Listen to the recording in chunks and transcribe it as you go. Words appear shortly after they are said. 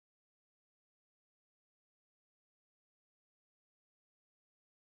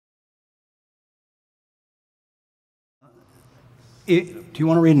Do you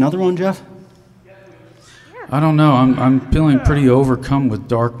want to read another one, Jeff? I don't know. I'm feeling pretty overcome with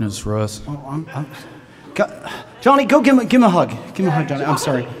darkness, Russ. Oh, Johnny, go give him a hug. Give him a hug, Johnny. I'm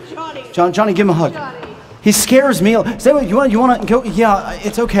sorry. Johnny, give him a hug. He scares me. Does anyone, you want to go? Yeah,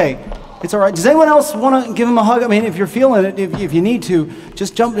 it's okay. It's all right. Does anyone else want to give him a hug? I mean, if you're feeling it, if you need to,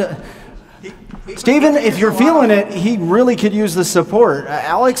 just jump. Stephen, if you're feeling it, he really could use the support.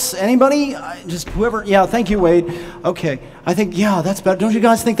 Alex, anybody? Just whoever. Yeah, thank you, Wade. Okay, I think, yeah, that's better. Don't you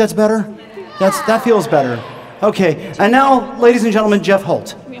guys think that's better? That feels better. Okay, and now, ladies and gentlemen, Jeff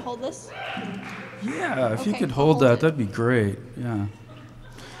Holt. Can we hold this? Yeah, if you could hold that, that'd be great. Yeah.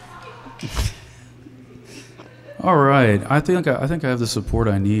 All right, I think I have the support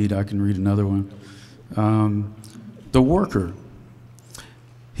I need. I can read another one. The worker.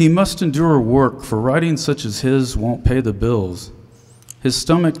 He must endure work, for writing such as his won't pay the bills. His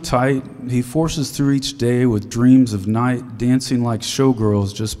stomach tight, he forces through each day with dreams of night, dancing like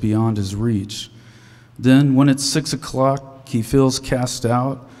showgirls just beyond his reach. Then, when it's 6 o'clock, he feels cast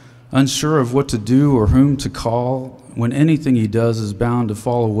out, unsure of what to do or whom to call, when anything he does is bound to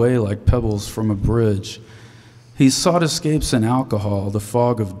fall away like pebbles from a bridge. He sought escapes in alcohol, the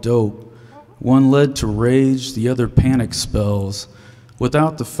fog of dope. One led to rage, the other panic spells.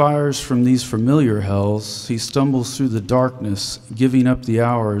 Without the fires from these familiar hells, he stumbles through the darkness, giving up the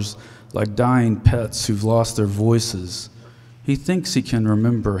hours like dying pets who've lost their voices. He thinks he can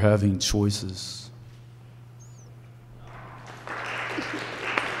remember having choices.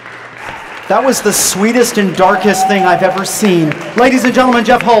 That was the sweetest and darkest thing I've ever seen. Ladies and gentlemen,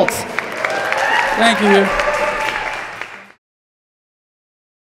 Jeff Holt. Thank you.